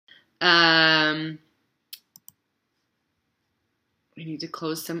I need to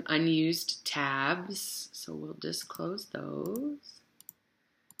close some unused tabs, so we'll just close those.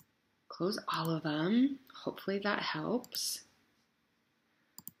 Close all of them. Hopefully that helps.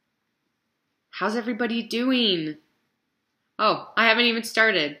 How's everybody doing? Oh, I haven't even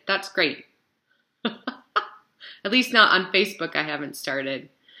started. That's great. At least not on Facebook I haven't started.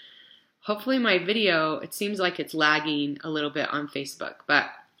 Hopefully my video, it seems like it's lagging a little bit on Facebook, but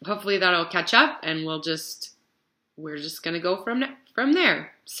hopefully that'll catch up and we're just going to go from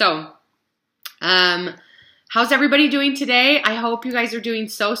there. So, how's everybody doing today? I hope you guys are doing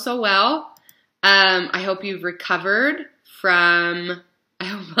so well. I hope you've recovered from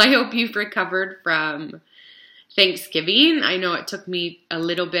Thanksgiving. I know it took me a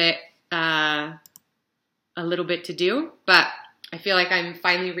little bit to do, but I feel like I'm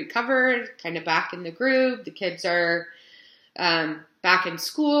finally recovered, kind of back in the groove. The kids are back in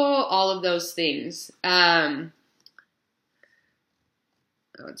school, all of those things. Oh,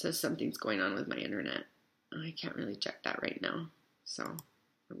 it says something's going on with my internet. I can't really check that right now, so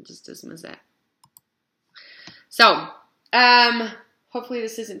I'll just dismiss that. So, hopefully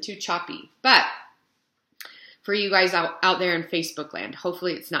this isn't too choppy, but for you guys out there in Facebook land,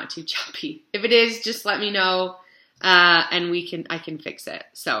 hopefully it's not too choppy. If it is, just let me know, and I can fix it.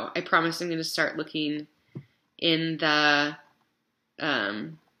 So I promise I'm going to start looking in the,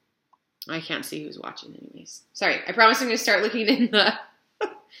 I can't see who's watching anyways. Sorry, I promise I'm going to start looking in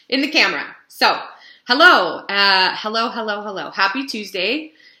the camera. So, hello. Happy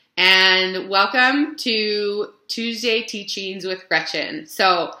Tuesday, and welcome to Tuesday Teachings with Gretchen.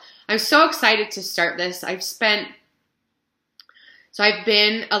 So, I'm so excited to start this. I've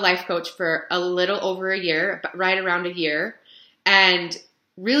been a life coach for a little over a year, but right around a year. And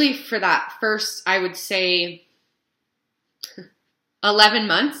really for that first, I would say 11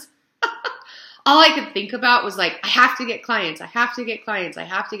 months, all I could think about was like, I have to get clients,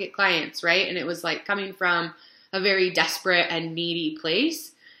 right? And it was like coming from a very desperate and needy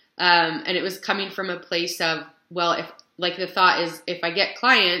place. And it was coming from a place of, well, the thought is, if I get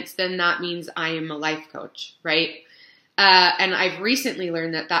clients, then that means I am a life coach, right? And I've recently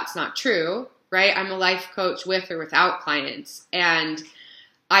learned that that's not true, right? I'm a life coach with or without clients. And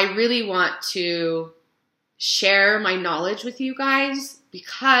I really want to share my knowledge with you guys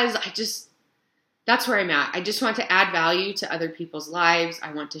because that's where I'm at. I just want to add value to other people's lives.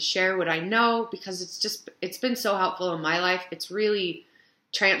 I want to share what I know because it's been so helpful in my life. It's really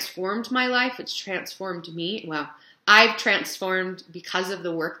transformed my life. It's transformed me. Well, I've transformed because of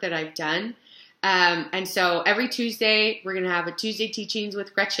the work that I've done. And so every Tuesday, we're going to have a Tuesday Teachings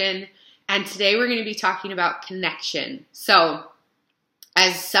with Gretchen. And today we're going to be talking about connection. So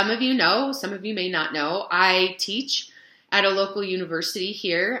as some of you know, some of you may not know, I teach at a local university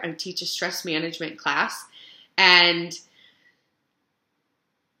here. I teach a stress management class. And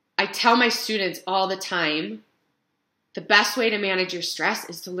I tell my students all the time, the best way to manage your stress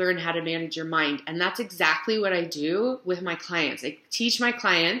is to learn how to manage your mind. And that's exactly what I do with my clients. I teach my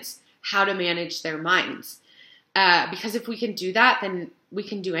clients how to manage their minds. Because if we can do that, then we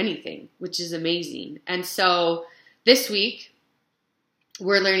can do anything, which is amazing. And so this week,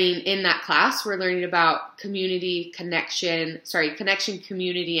 we're learning in that class, we're learning about connection,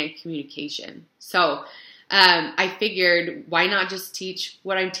 community, and communication. So I figured, why not just teach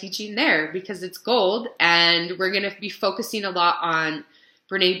what I'm teaching there, because it's gold, and we're going to be focusing a lot on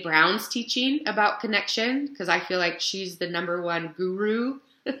Brene Brown's teaching about connection, because I feel like she's the #1 guru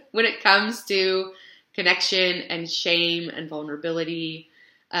when it comes to connection and shame and vulnerability.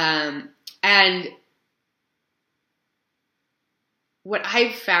 And what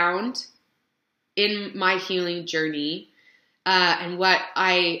I've found in my healing journey, and what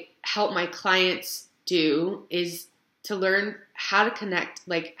I help my clients do, is to learn how to connect,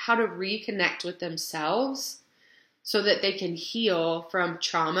 like how to reconnect with themselves so that they can heal from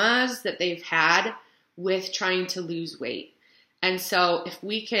traumas that they've had with trying to lose weight. And so if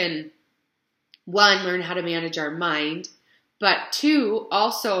we can, one, learn how to manage our mind, but two,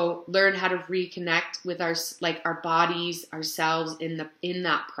 also learn how to reconnect with our bodies, ourselves in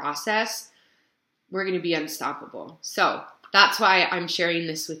that process, we're going to be unstoppable. So that's why I'm sharing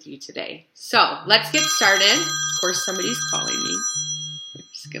this with you today. So let's get started. Of course, somebody's calling me. I'm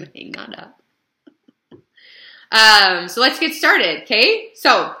just going to hang that up. So let's get started, okay?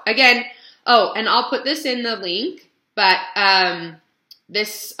 So again, and I'll put this in the link, but a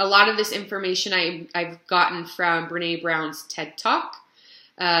lot of this information I've gotten from Brene Brown's TED Talk,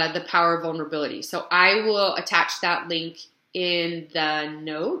 The Power of Vulnerability. So I will attach that link in the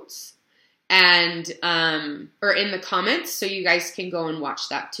notes. and or in the comments, so you guys can go and watch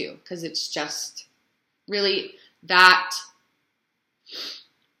that too, because it's just really that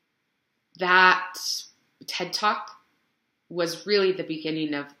TED Talk was really the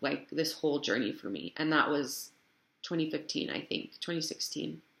beginning of like this whole journey for me, and that was 2015, I think,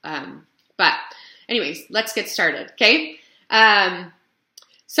 2016. But anyways, let's get started, okay?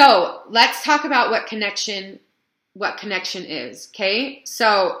 So let's talk about what connection is, okay?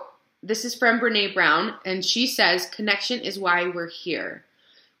 So this is from Brene Brown, and she says, connection is why we're here.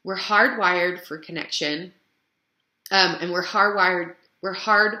 We're hardwired for connection, and we're hardwired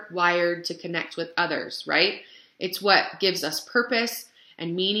to connect with others, right? It's what gives us purpose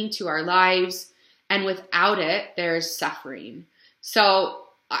and meaning to our lives, and without it, there's suffering. So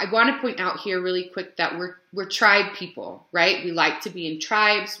I want to point out here really quick that we're tribe people, right? We like to be in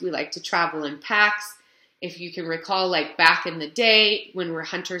tribes. We like to travel in packs. If you can recall, like back in the day when we're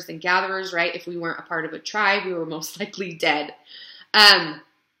hunters and gatherers, right? If we weren't a part of a tribe, we were most likely dead. And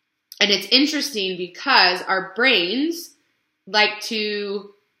it's interesting because our brains like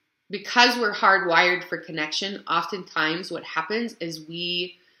to, because we're hardwired for connection, oftentimes what happens is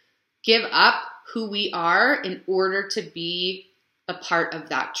we give up who we are in order to be a part of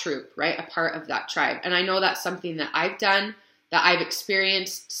that troop, right? A part of that tribe. And I know that's something that I've done, that I've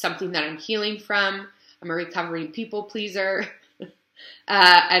experienced, something that I'm healing from. I'm a recovering people pleaser.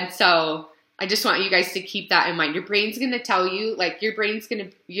 And so I just want you guys to keep that in mind. Your brain's going to tell you, like your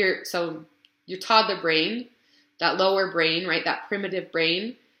toddler brain, that lower brain, right? That primitive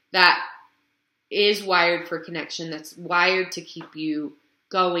brain that is wired for connection, that's wired to keep you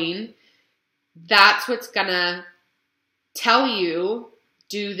going. That's what's going to tell you,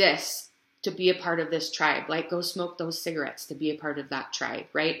 do this to be a part of this tribe. Like go smoke those cigarettes to be a part of that tribe,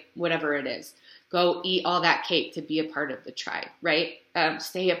 right? Whatever it is. Go eat all that cake to be a part of the tribe, right?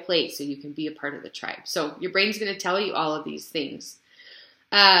 Stay up late so you can be a part of the tribe. So your brain's going to tell you all of these things.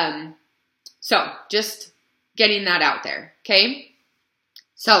 So just getting that out there, okay?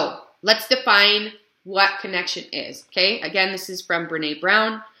 So let's define what connection is, okay? Again, this is from Brene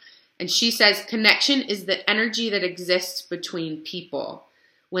Brown. And she says, connection is the energy that exists between people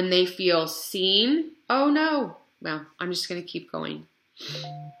when they feel seen. Oh no. Well, I'm just going to keep going.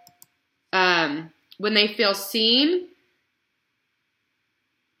 When they feel seen,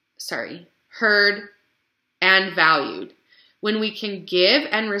 heard, and valued. When we can give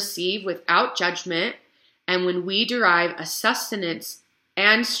and receive without judgment, and when we derive a sustenance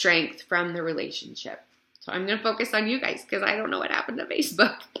and strength from the relationship. So I'm going to focus on you guys because I don't know what happened to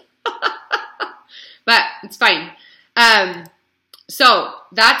Facebook. But it's fine. So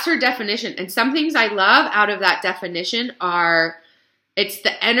that's her definition. And some things I love out of that definition are, it's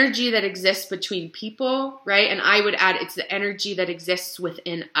the energy that exists between people, right? And I would add, it's the energy that exists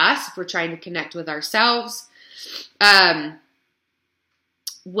within us if we're trying to connect with ourselves.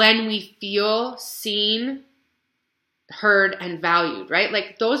 When we feel seen, heard, and valued, right?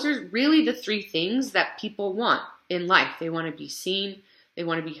 Like those are really the three things that people want in life. They want to be seen, they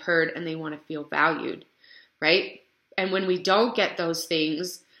want to be heard, and they want to feel valued, right? And when we don't get those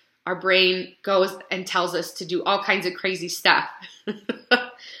things, our brain goes and tells us to do all kinds of crazy stuff,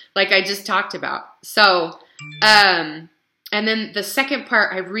 like I just talked about. So, and then the second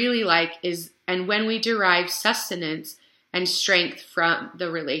part I really like is, and when we derive sustenance and strength from the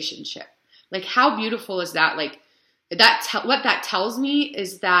relationship. Like how beautiful is that? Like what that tells me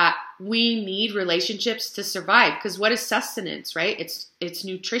is that we need relationships to survive. Because what is sustenance, right? It's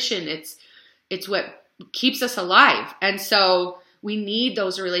nutrition. It's what keeps us alive. And so we need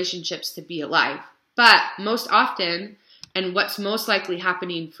those relationships to be alive. But most often, and what's most likely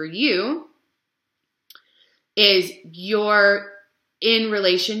happening for you, is you're in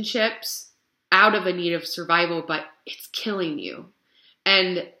relationships out of a need of survival, but it's killing you.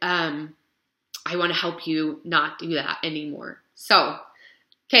 And I want to help you not do that anymore. So,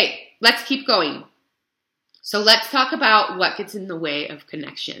 okay, let's keep going. So let's talk about what gets in the way of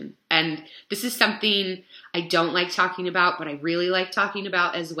connection. And this is something I don't like talking about, but I really like talking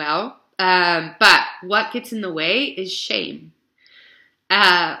about as well. But what gets in the way is shame.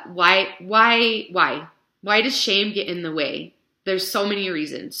 Why does shame get in the way? There's so many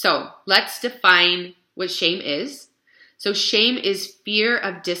reasons. So let's define what shame is. So shame is fear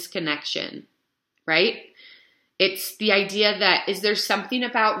of disconnection, right? It's the idea that, is there something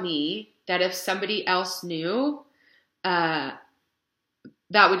about me that if somebody else knew, that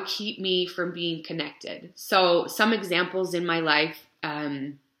would keep me from being connected? So some examples in my life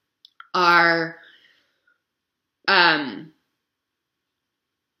are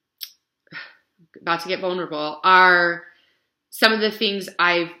about to get vulnerable, are some of the things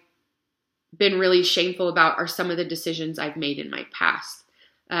I've been really shameful about are some of the decisions I've made in my past.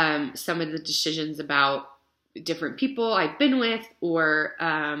 Some of the decisions about different people I've been with, or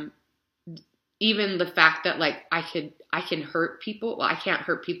even the fact that like I can hurt people. Well, I can't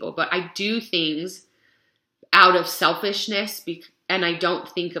hurt people, but I do things out of selfishness and I don't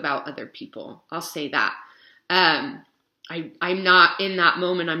think about other people. I'll say that. I'm not in that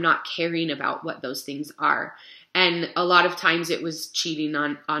moment. I'm not caring about what those things are. And a lot of times it was cheating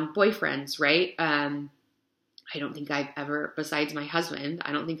on boyfriends, right? I don't think I've ever, besides my husband,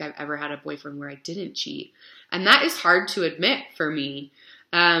 I don't think I've ever had a boyfriend where I didn't cheat. And that is hard to admit for me.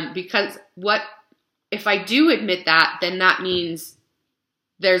 Because if I do admit that, then that means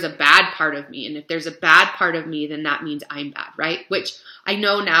there's a bad part of me. And if there's a bad part of me, then that means I'm bad, right? Which I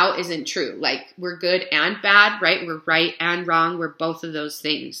know now isn't true. Like, we're good and bad, right? We're right and wrong. We're both of those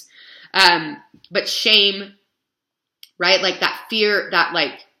things. But shame, right? Like that fear, that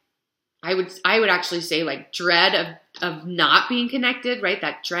like, I would actually say like dread of not being connected, right?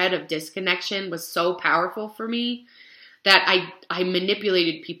 That dread of disconnection was so powerful for me that I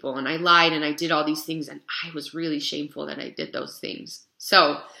manipulated people and I lied and I did all these things, and I was really shameful that I did those things.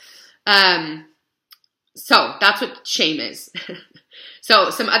 So that's what shame is.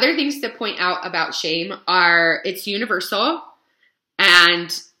 So some other things to point out about shame are it's universal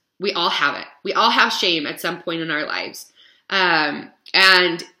and we all have it. We all have shame at some point in our lives.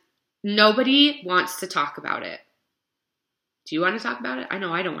 And nobody wants to talk about it. Do you want to talk about it? I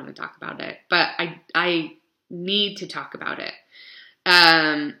know I don't want to talk about it, but I need to talk about it.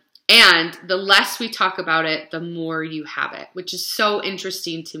 And the less we talk about it, the more you have it, which is so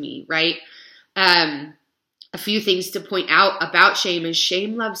interesting to me, right? A few things to point out about shame is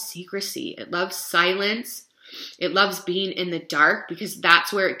shame loves secrecy. It loves silence. It loves being in the dark because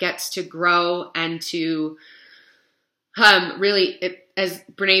that's where it gets to grow and to as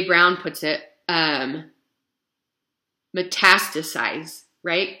Brene Brown puts it, metastasize,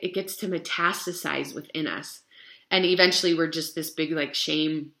 right? It gets to metastasize within us. And eventually we're just this big like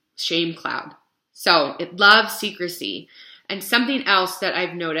shame cloud. So it loves secrecy. And something else that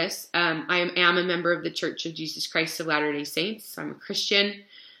I've noticed, I am a member of the Church of Jesus Christ of Latter-day Saints. So I'm a Christian.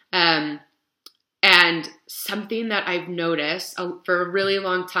 And something that I've noticed for a really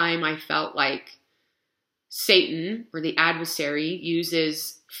long time, I felt like Satan, or the adversary,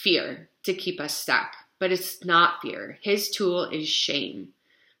 uses fear to keep us stuck. But it's not fear. His tool is shame,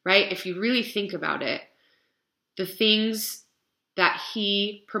 right? If you really think about it, the things that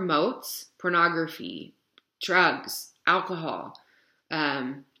he promotes, pornography, drugs, alcohol,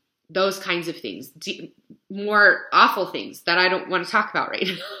 those kinds of things, more awful things that I don't want to talk about right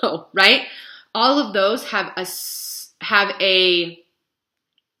now, right? All of those have it's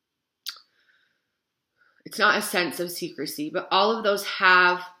not a sense of secrecy, but all of those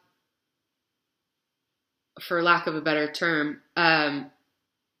have, for lack of a better term, the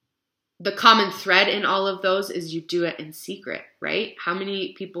common thread in all of those is you do it in secret, right? How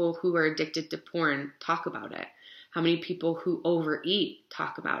many people who are addicted to porn talk about it? How many people who overeat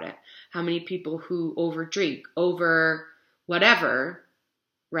talk about it? How many people who overdrink, over whatever,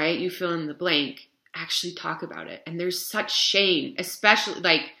 right? You fill in the blank, actually talk about it. And there's such shame, especially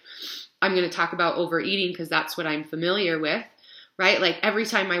like, I'm going to talk about overeating because that's what I'm familiar with, right? Like every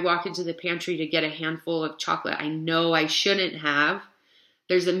time I walk into the pantry to get a handful of chocolate I know I shouldn't have,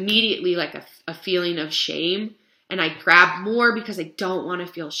 there's immediately like a feeling of shame, and I grab more because I don't want to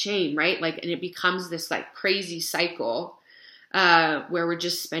feel shame, right? Like, and it becomes this like crazy cycle where we're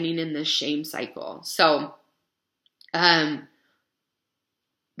just spinning in this shame cycle. So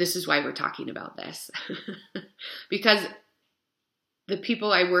this is why we're talking about this. Because the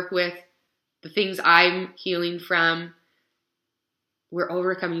people I work with, the things I'm healing from, we're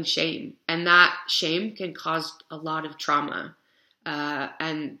overcoming shame. And that shame can cause a lot of trauma.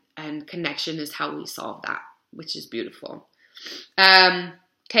 And connection is how we solve that, which is beautiful.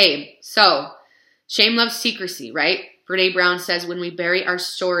 Okay, so shame loves secrecy, right? Brene Brown says, when we bury our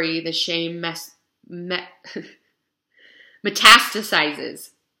story, the shame metastasizes.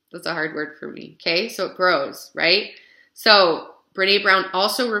 That's a hard word for me. Okay, so it grows, right? So Brene Brown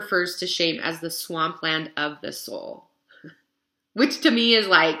also refers to shame as the swampland of the soul, which to me is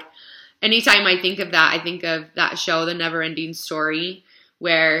like, anytime I think of that, I think of that show, The Never-Ending Story,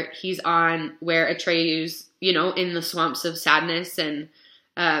 where Atreyu's, in the swamps of sadness, and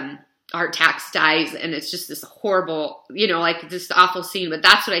Art Tax dies, and it's just this horrible, like this awful scene. But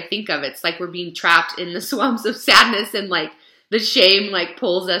that's what I think of. It's like we're being trapped in the swamps of sadness, and like the shame like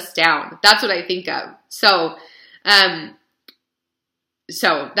pulls us down. That's what I think of. So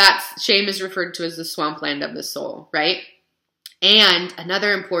that's shame is referred to as the swampland of the soul, right? And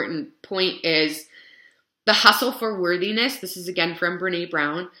another important point is the hustle for worthiness. This is again from Brene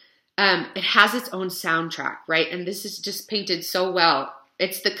Brown. It has its own soundtrack, right? And this is just painted so well.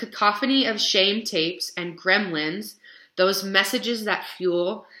 It's the cacophony of shame tapes and gremlins, those messages that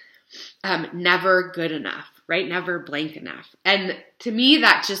fuel never good enough, right? Never blank enough. And to me,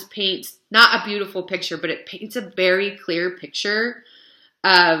 that just paints not a beautiful picture, but it paints a very clear picture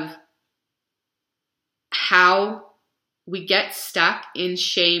of how we get stuck in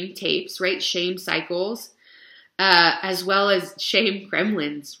shame tapes, right? Shame cycles, as well as shame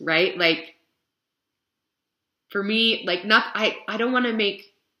gremlins, right? Like, for me, like, I don't want to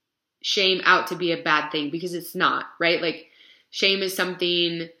make shame out to be a bad thing, because it's not, right? Like, shame is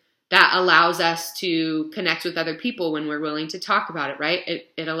something that allows us to connect with other people when we're willing to talk about it, right?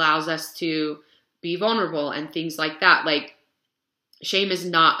 It allows us to be vulnerable and things like that. Like, shame is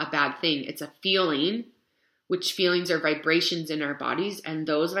not a bad thing. It's a feeling, which feelings are vibrations in our bodies, and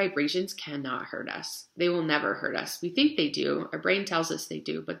those vibrations cannot hurt us. They will never hurt us. We think they do. Our brain tells us they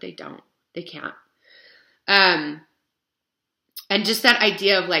do, but they don't. They can't. And just that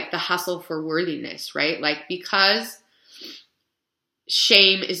idea of like the hustle for worthiness, right? Like, because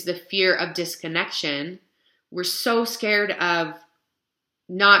shame is the fear of disconnection, we're so scared of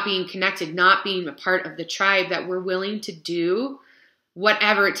not being connected, not being a part of the tribe, that we're willing to do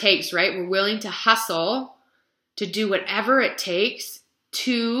whatever it takes, right? We're willing to hustle to do whatever it takes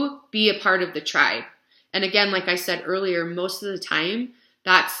to be a part of the tribe. And again, like I said earlier, most of the time,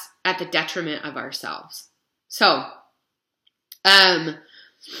 that's at the detriment of ourselves. So,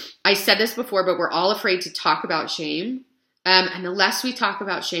 I said this before, but we're all afraid to talk about shame. And the less we talk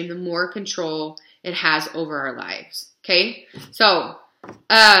about shame, the more control it has over our lives. Okay? So,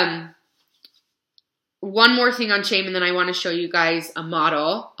 one more thing on shame, and then I want to show you guys a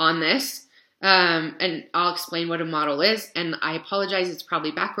model on this. And I'll explain what a model is. And I apologize, it's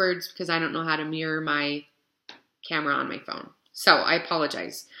probably backwards because I don't know how to mirror my camera on my phone. So I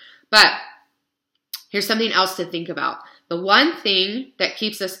apologize. But here's something else to think about. The one thing that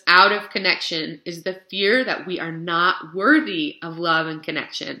keeps us out of connection is the fear that we are not worthy of love and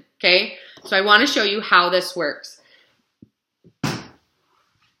connection. Okay? So I want to show you how this works.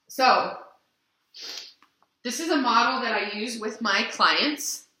 So this is a model that I use with my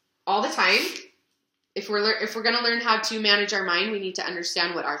clients all the time. If we're going to learn how to manage our mind, we need to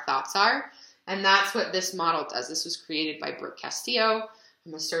understand what our thoughts are. And that's what this model does. This was created by Brooke Castillo.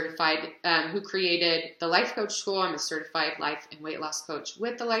 I'm a certified, who created the Life Coach School. I'm a certified life and weight loss coach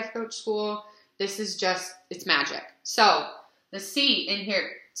with the Life Coach School. This is just, it's magic. So the C in here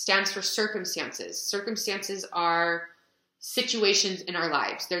stands for circumstances. Circumstances are situations in our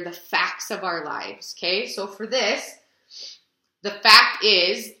lives. They're the facts of our lives. Okay. So for this, the fact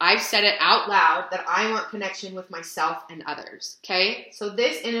is, I've said it out loud that I want connection with myself and others. Okay. So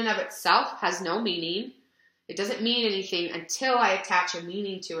this in and of itself has no meaning. It doesn't mean anything until I attach a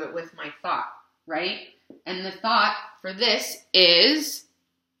meaning to it with my thought, right? And the thought for this is,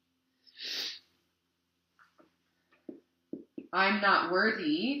 I'm not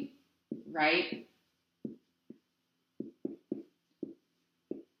worthy, right,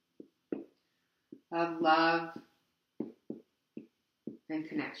 of love and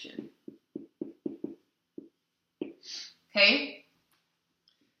connection. Okay?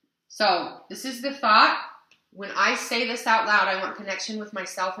 So this is the thought. When I say this out loud, I want connection with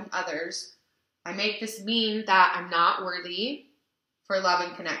myself and others. I make this mean that I'm not worthy for love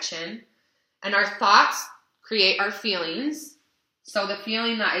and connection. And our thoughts create our feelings. So the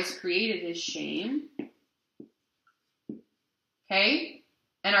feeling that is created is shame. Okay?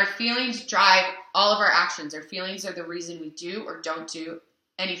 And our feelings drive all of our actions. Our feelings are the reason we do or don't do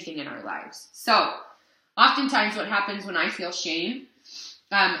anything in our lives. So oftentimes what happens when I feel shame,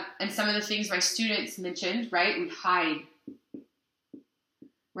 and some of the things my students mentioned, right? We hide,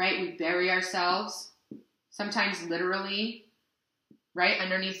 right? We bury ourselves, sometimes literally, right?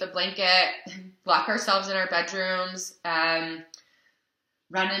 Underneath a blanket, lock ourselves in our bedrooms, run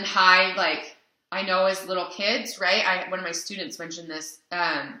and hide. Like, I know as little kids, right? One of my students mentioned this.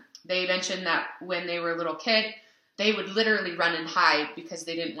 They mentioned that when they were a little kid, they would literally run and hide because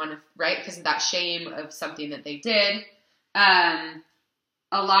they didn't want to, right? Because of that shame of something that they did.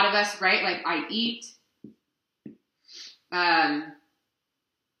 A lot of us, right? Like I eat, I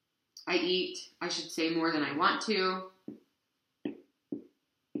should say more than I want to. I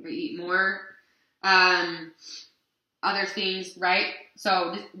eat more. Other things, right?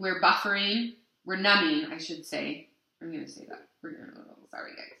 So we're buffering, we're numbing, I should say. I'm going to say that.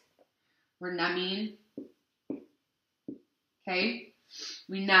 Sorry, guys. We're numbing. Okay?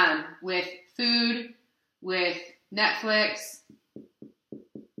 We numb with food, with Netflix,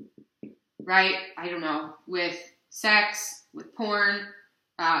 right? I don't know, with sex, with porn,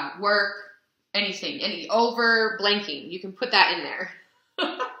 work, anything, any over blanking. You can put that in there.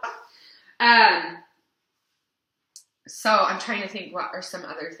 So I'm trying to think what are some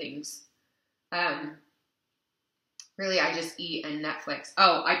other things. Really, I just eat and Netflix.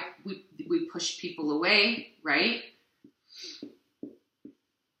 Oh, we push people away, right?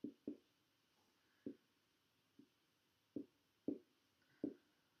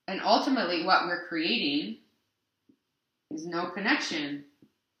 And ultimately, what we're creating is no connection,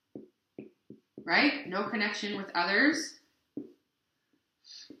 right? No connection with others.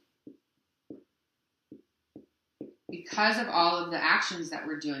 Because of all of the actions that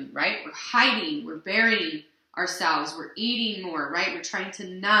we're doing, right? We're hiding, we're burying ourselves, we're eating more, right? We're trying to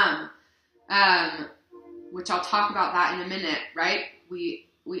numb, which I'll talk about that in a minute, right? We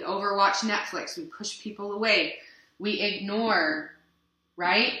overwatch Netflix, we push people away, we ignore,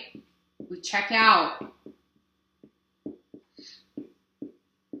 right? We check out,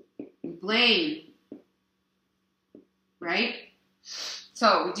 we blame, right?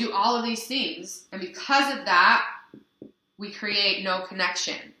 So we do all of these things, and because of that, we create no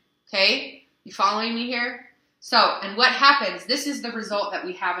connection, okay? You following me here? So, and what happens, this is the result that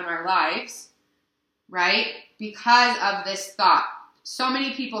we have in our lives, right? Because of this thought. So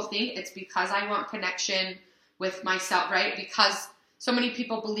many people think it's because I want connection with myself, right? Because so many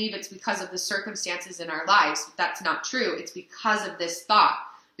people believe it's because of the circumstances in our lives. But that's not true. It's because of this thought.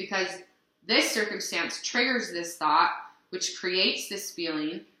 Because this circumstance triggers this thought, which creates this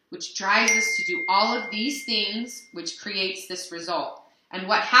feeling, which drives us to do all of these things, which creates this result. And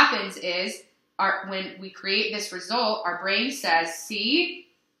what happens is, when we create this result, our brain says, see,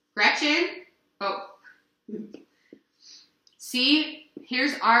 Gretchen, see,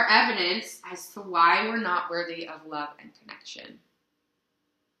 here's our evidence as to why we're not worthy of love and connection.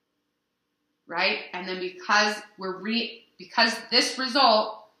 Right? And then because this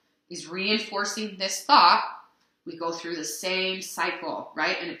result is reinforcing this thought, we go through the same cycle,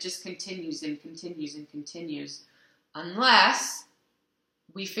 right? And it just continues and continues and continues unless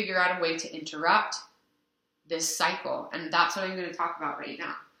we figure out a way to interrupt this cycle. And that's what I'm going to talk about right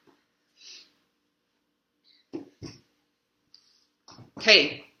now.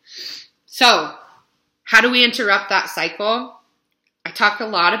 Okay, so how do we interrupt that cycle? I talked a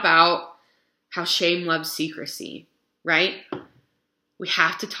lot about how shame loves secrecy, right? We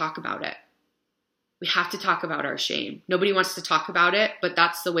have to talk about it. We have to talk about our shame. Nobody wants to talk about it, but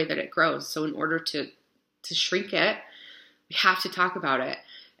that's the way that it grows. So in order to shrink it, we have to talk about it.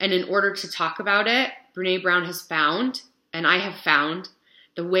 And in order to talk about it, Brene Brown has found, and I have found,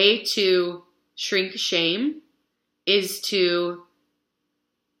 the way to shrink shame is to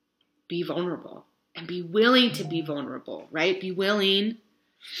be vulnerable and be willing to be vulnerable, right? Be willing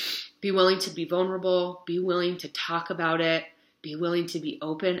to be vulnerable, be willing to talk about it, be willing to be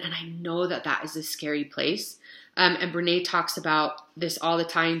open. And I know that that is a scary place. And Brene talks about this all the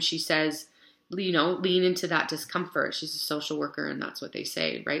time. She says, lean into that discomfort. She's a social worker, and that's what they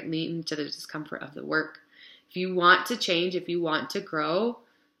say, right? Lean into the discomfort of the work. If you want to change, if you want to grow,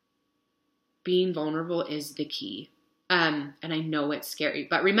 being vulnerable is the key. And I know it's scary,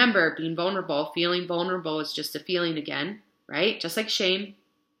 but remember, being vulnerable, feeling vulnerable is just a feeling again, right? Just like shame,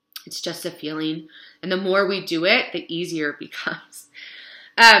 it's just a feeling. And the more we do it, the easier it becomes.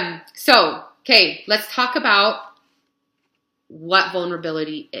 Okay, let's talk about what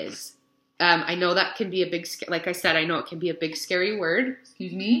vulnerability is. I know that can be a big, like I said, I know it can be a big, scary word.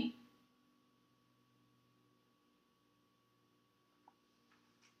 Excuse me.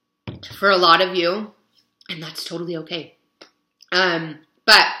 For a lot of you, and that's totally okay.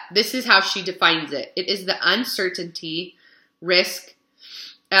 But this is how she defines it. It is the uncertainty, risk,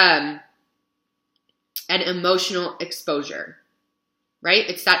 and emotional exposure, right?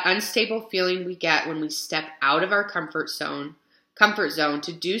 It's that unstable feeling we get when we step out of our comfort zone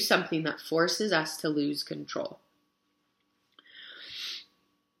to do something that forces us to lose control.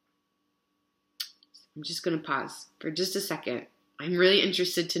 I'm just going to pause for just a second. I'm really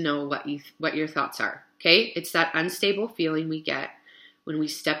interested to know what your thoughts are. Okay? It's that unstable feeling we get when we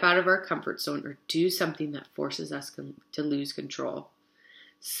step out of our comfort zone or do something that forces us to lose control.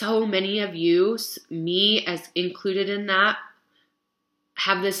 So many of you, me as included in that,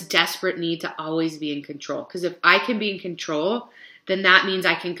 have this desperate need to always be in control. Because if I can be in control, then that means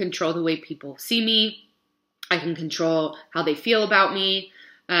I can control the way people see me. I can control how they feel about me.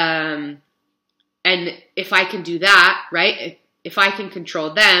 And if I can do that, right? If I can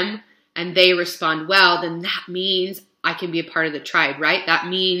control them and they respond well, then that means I can be a part of the tribe, right? That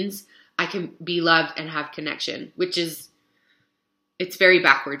means I can be loved and have connection, it's very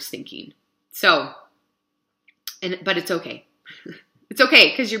backwards thinking. So, but it's okay. It's okay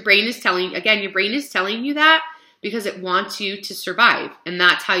because your brain is telling you that because it wants you to survive. And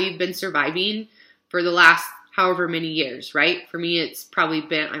that's how you've been surviving for the last however many years, right? For me, it's probably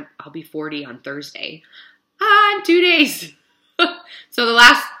been, I'll be 40 on Thursday. In 2 days. So the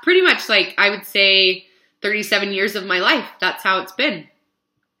last pretty much like I would say 37 years of my life, that's how it's been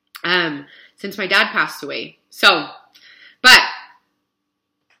since my dad passed away. So, but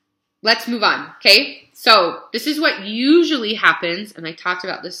let's move on, okay? So this is what usually happens, and I talked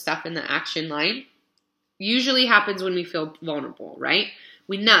about this stuff in the action line, usually happens when we feel vulnerable, right?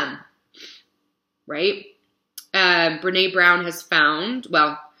 We numb, right? Brene Brown has found,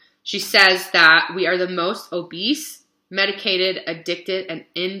 she says that we are the most obese, medicated, addicted, and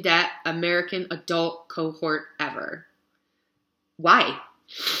in-debt American adult cohort ever. Why?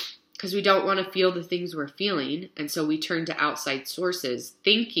 Because we don't want to feel the things we're feeling, and so we turn to outside sources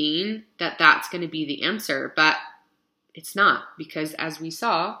thinking that that's going to be the answer, but it's not, because as we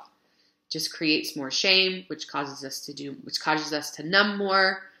saw, just creates more shame, which causes us to numb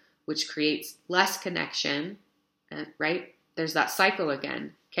more, which creates less connection, right? There's that cycle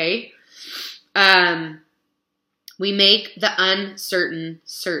again, okay? We make the uncertain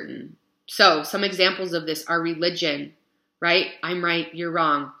certain. So some examples of this are religion, right? I'm right, you're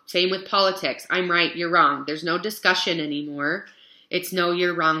wrong. Same with politics. I'm right, you're wrong. There's no discussion anymore. It's no,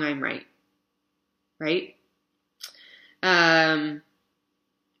 you're wrong, I'm right. Right?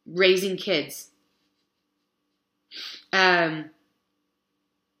 Raising kids. The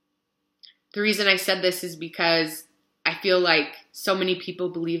reason I said this is because I feel like so many people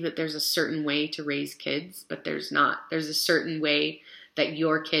believe that there's a certain way to raise kids, but there's not. There's a certain way that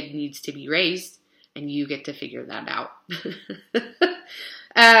your kid needs to be raised, and you get to figure that out.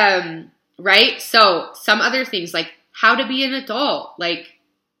 Right? So some other things like how to be an adult. Like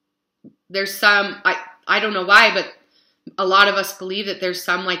there's some, I don't know why, but a lot of us believe that there's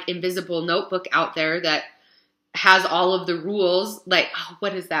some like invisible notebook out there that has all of the rules. Like,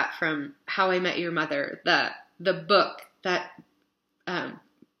 what is that from How I Met Your Mother? The book that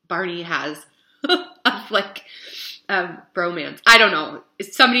Barney has of like bromance. I don't know.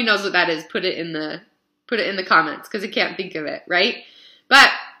 If somebody knows what that is, put it in the comments because I can't think of it, right?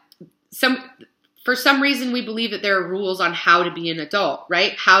 But for some reason we believe that there are rules on how to be an adult,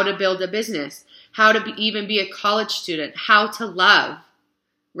 right? How to build a business, how to even be a college student, how to love,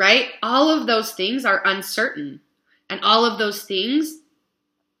 right? All of those things are uncertain. And all of those things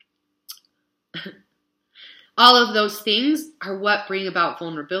are what bring about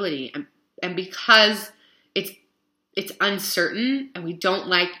vulnerability. And because it's uncertain and we don't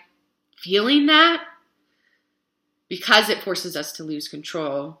like feeling that, because it forces us to lose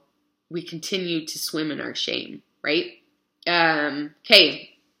control, we continue to swim in our shame, right?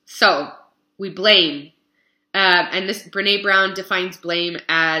 Okay, so we blame. And this Brene Brown defines blame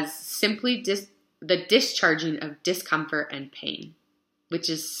as simply the discharging of discomfort and pain, which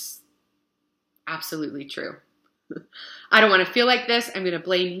is absolutely true. I don't want to feel like this. I'm going to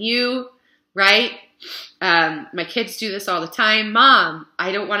blame you, right? My kids do this all the time. Mom,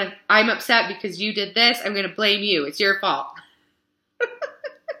 I'm upset because you did this. I'm going to blame you. It's your fault.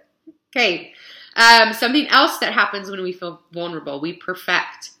 Okay. Something else that happens when we feel vulnerable, we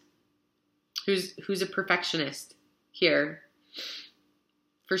perfect. Who's a perfectionist here?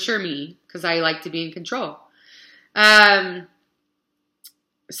 For sure me, because I like to be in control.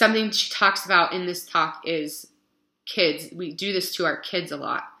 Something she talks about in this talk is kids. We do this to our kids a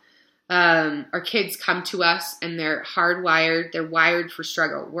lot. Our kids come to us and they're hardwired. They're wired for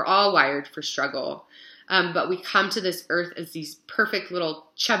struggle. We're all wired for struggle. But we come to this earth as these perfect little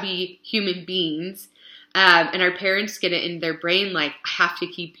chubby human beings. And our parents get it in their brain like, I have to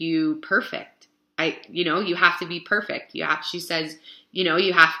keep you perfect. You have to be perfect. She says,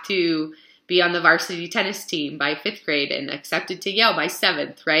 you have to be on the varsity tennis team by 5th grade and accepted to Yale by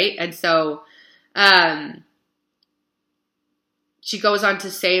 7th, right? And so she goes on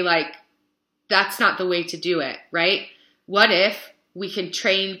to say, like, that's not the way to do it, right? What if we can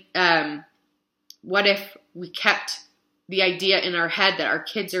train, what if we kept the idea in our head that our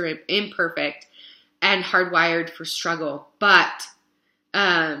kids are imperfect and hardwired for struggle, but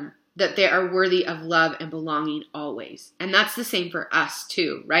that they are worthy of love and belonging always. And that's the same for us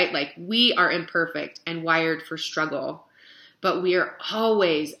too, right? Like we are imperfect and wired for struggle, but we are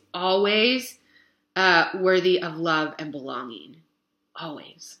always, always worthy of love and belonging.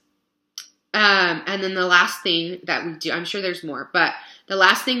 Always. And then the last thing that we do, I'm sure there's more, but the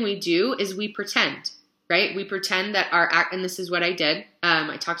last thing we do is we pretend, right? We pretend that and this is what I did.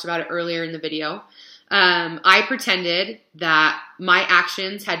 I talked about it earlier in the video. I pretended that my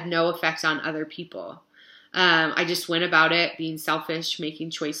actions had no effect on other people. I just went about it being selfish, making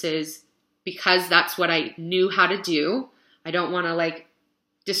choices because that's what I knew how to do. I don't want to like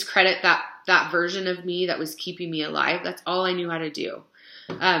discredit that version of me that was keeping me alive. That's all I knew how to do.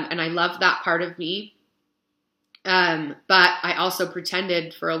 And I loved that part of me. But I also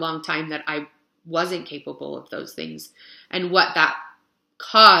pretended for a long time that I wasn't capable of those things. And what that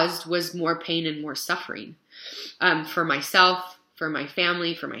caused was more pain and more suffering, for myself, for my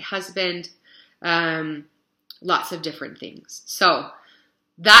family, for my husband, lots of different things. So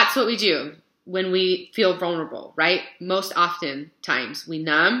that's what we do when we feel vulnerable, right? Most often times we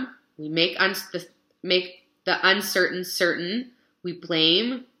numb, we make the uncertain certain, we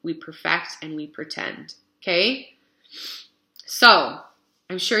blame, we perfect, and we pretend. Okay? So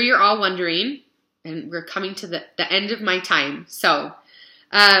I'm sure you're all wondering, and we're coming to the end of my time. So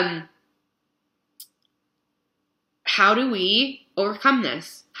how do we overcome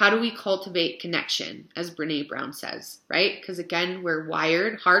this? How do we cultivate connection, as Brene Brown says, right? Because again, we're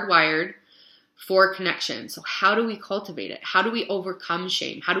hardwired for connection. So how do we cultivate it? How do we overcome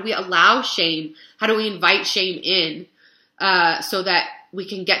shame? How do we allow shame? How do we invite shame in so that we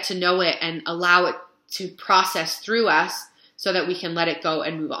can get to know it and allow it to process through us so that we can let it go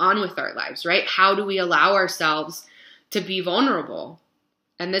and move on with our lives, right? How do we allow ourselves to be vulnerable?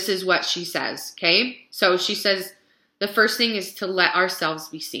 And this is what she says, okay? So she says the first thing is to let ourselves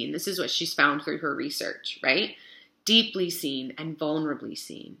be seen. This is what she's found through her research, right? Deeply seen and vulnerably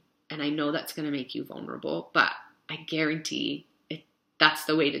seen. And I know that's going to make you vulnerable, but I guarantee that's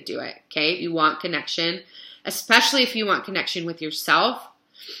the way to do it, okay? You want connection, especially if you want connection with yourself,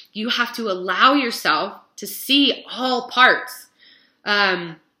 you have to allow yourself to see all parts.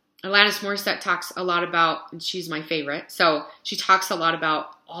 Alanis Morissette talks a lot about, and she's my favorite, so she talks a lot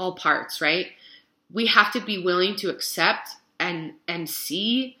about all parts, right? We have to be willing to accept and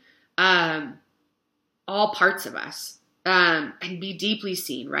see all parts of us and be deeply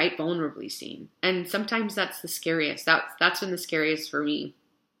seen, right? Vulnerably seen. And sometimes that's the scariest. That's been the scariest for me.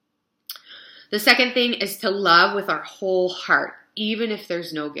 The second thing is to love with our whole heart, even if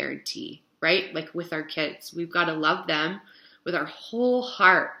there's no guarantee, right? Like with our kids, we've got to love them with our whole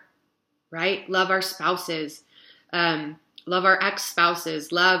heart, right? Love our spouses, love our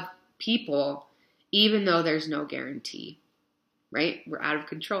ex-spouses, love people, even though there's no guarantee, right? We're out of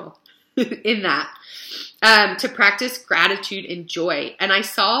control in that. To practice gratitude and joy. And I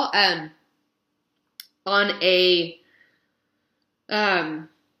saw on a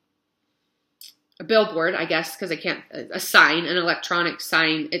billboard, I guess, because I can't, a sign, an electronic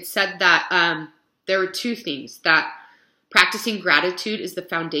sign, it said that there were two things, that practicing gratitude is the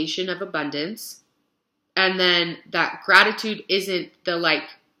foundation of abundance, and then that gratitude isn't the like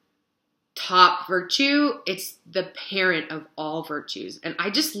top virtue, it's the parent of all virtues. And I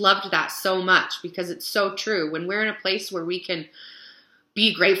just loved that so much because it's so true. When we're in a place where we can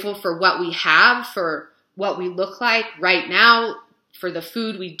be grateful for what we have, for what we look like right now, for the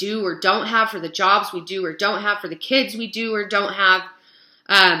food we do or don't have, for the jobs we do or don't have, for the kids we do or don't have,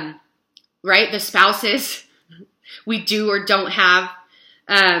 right? The spouses we do or don't have,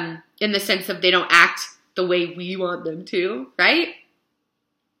 in the sense of they don't act the way we want them to, right?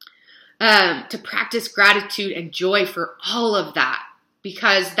 To practice gratitude and joy for all of that,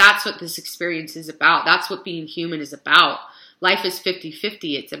 because that's what this experience is about. That's what being human is about. Life is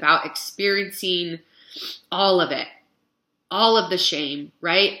 50-50. It's about experiencing all of it, all of the shame,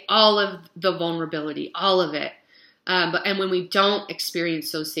 right? All of the vulnerability, all of it. And when we don't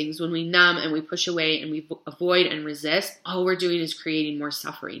experience those things, when we numb and we push away and we avoid and resist, all we're doing is creating more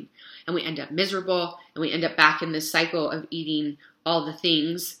suffering. And we end up miserable, and we end up back in this cycle of eating all the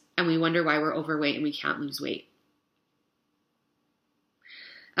things, and we wonder why we're overweight and we can't lose weight.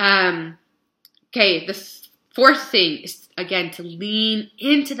 Okay, the fourth thing is, again, to lean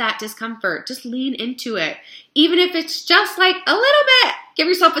into that discomfort. Just lean into it. Even if it's just like a little bit. Give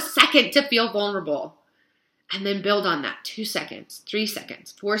yourself a second to feel vulnerable. And then build on that. 2 seconds, 3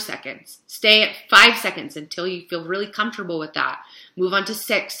 seconds, 4 seconds. Stay at 5 seconds until you feel really comfortable with that. Move on to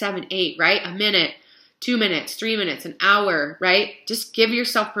 6, 7, 8, right? A minute, 2 minutes, 3 minutes, an hour, right? Just give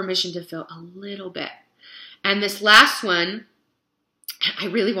yourself permission to feel a little bit. And this last one, I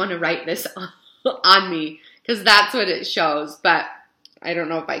really want to write this on me because that's what it shows, but I don't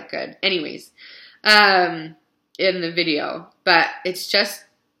know if I could. Anyways, in the video, but it's just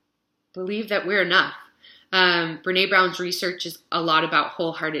believe that we're enough. Brene Brown's research is a lot about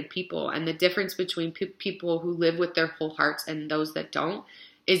wholehearted people, and the difference between people who live with their whole hearts and those that don't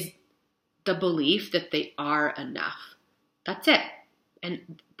is the belief that they are enough. That's it.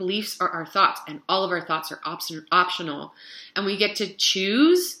 And beliefs are our thoughts, and all of our thoughts are optional. And we get to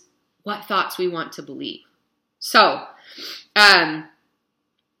choose what thoughts we want to believe. So,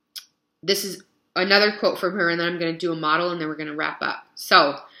 this is another quote from her, and then I'm going to do a model, and then we're going to wrap up.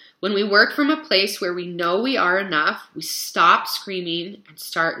 So, when we work from a place where we know we are enough, we stop screaming and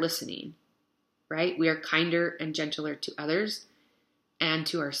start listening, right? We are kinder and gentler to others and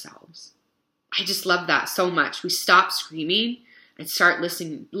to ourselves. I just love that so much. We stop screaming and start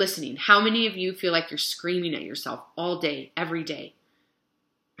listening. How many of you feel like you're screaming at yourself all day, every day?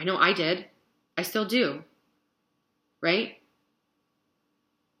 I know I did. I still do. Right?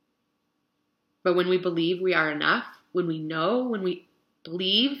 But when we believe we are enough, when we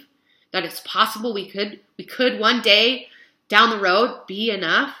believe that it's possible we could one day down the road be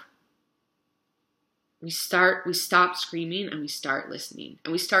enough, we stop screaming and we start listening.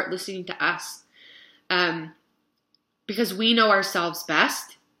 And we start listening to us. Because we know ourselves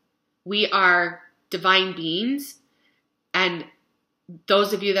best. We are divine beings. And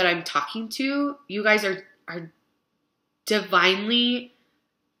those of you that I'm talking to, you guys are divinely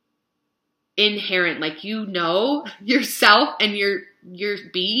inherent. Like, you know yourself, and your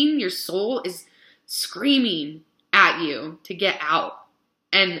being, your soul is screaming at you to get out.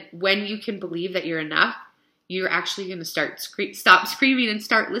 And when you can believe that you're enough, you're actually going to stop screaming and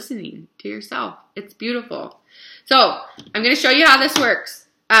start listening to yourself. It's beautiful. So I'm going to show you how this works.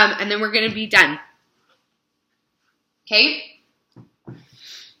 And then we're going to be done. Okay?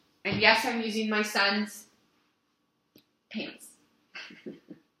 And yes, I'm using my son's pants.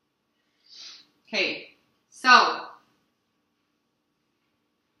 Okay. So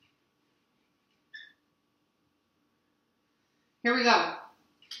here we go.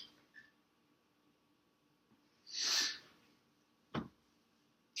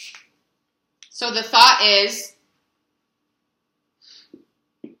 So the thought is,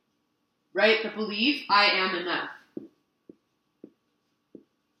 right, the belief, I am enough.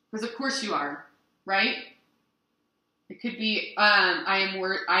 Because of course you are, right? It could be, I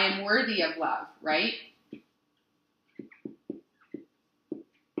am worthy of love, right?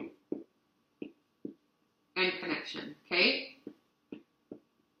 And connection, okay?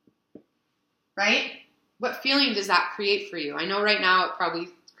 Right? What feeling does that create for you? I know right now it probably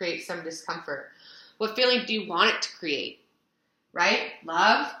creates some discomfort. What feeling do you want it to create? Right?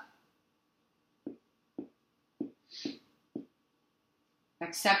 Love.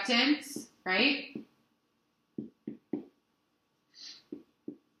 Acceptance, right?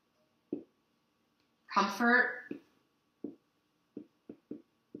 Comfort.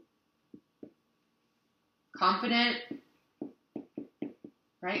 Confident.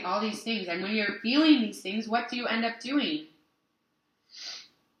 Right? All these things. And when you're feeling these things, what do you end up doing?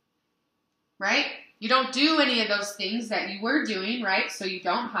 Right? You don't do any of those things that you were doing, right? So you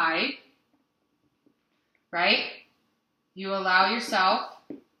don't hide. Right? You allow yourself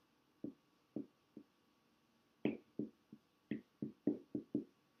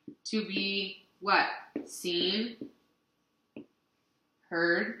to be what? Seen,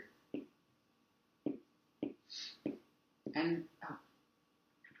 heard, and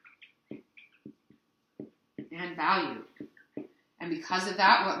valued. And because of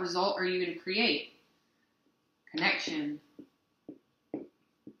that, what result are you going to create? Connection.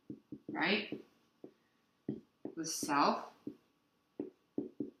 Right? With self.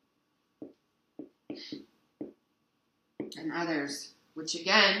 And others. Which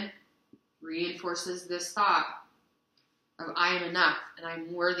again, reinforces this thought of I am enough and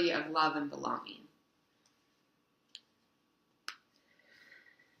I'm worthy of love and belonging.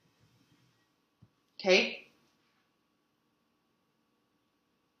 Okay?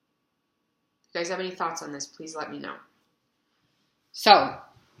 If you guys have any thoughts on this, please let me know. So,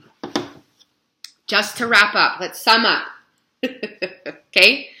 just to wrap up, let's sum up.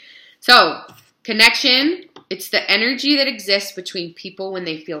 Okay? So, connection, it's the energy that exists between people when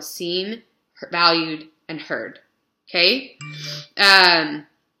they feel seen, valued, and heard. Okay?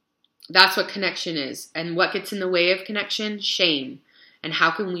 That's what connection is. And what gets in the way of connection? Shame. And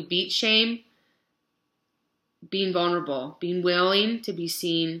how can we beat shame? Being vulnerable. Being willing to be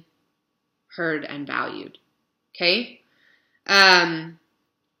seen, heard, and valued. Okay?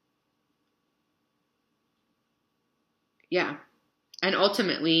 Yeah. And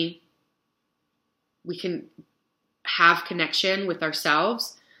ultimately, we can have connection with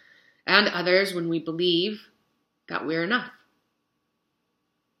ourselves and others when we believe that we're enough.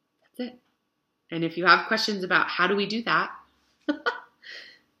 That's it. And if you have questions about how do we do that,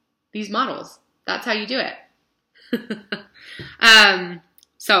 these models, that's how you do it.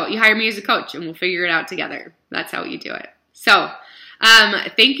 So you hire me as a coach and we'll figure it out together. That's how you do it. So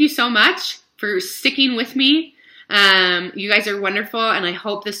Thank you so much for sticking with me. You guys are wonderful, and I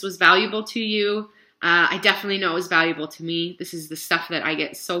hope this was valuable to you. I definitely know it was valuable to me. This is the stuff that I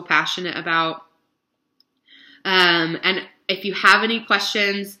get so passionate about. And if you have any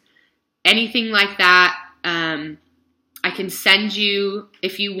questions, anything like that, I can send you,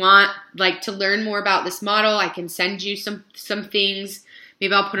 if you want like to learn more about this model, I can send you some things.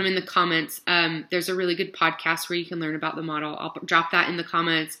 Maybe I'll put them in the comments. There's a really good podcast where you can learn about the model. I'll drop that in the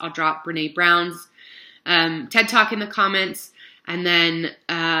comments. I'll drop Brene Brown's TED Talk in the comments. And then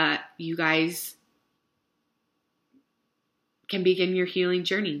you guys can begin your healing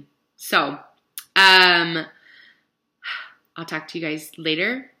journey. So I'll talk to you guys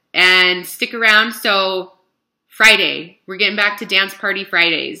later. And stick around. So Friday, we're getting back to Dance Party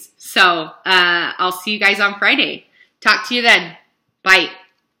Fridays. So I'll see you guys on Friday. Talk to you then. Bye.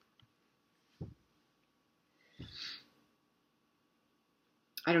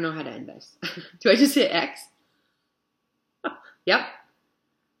 I don't know how to end this. Do I just hit X? Yep.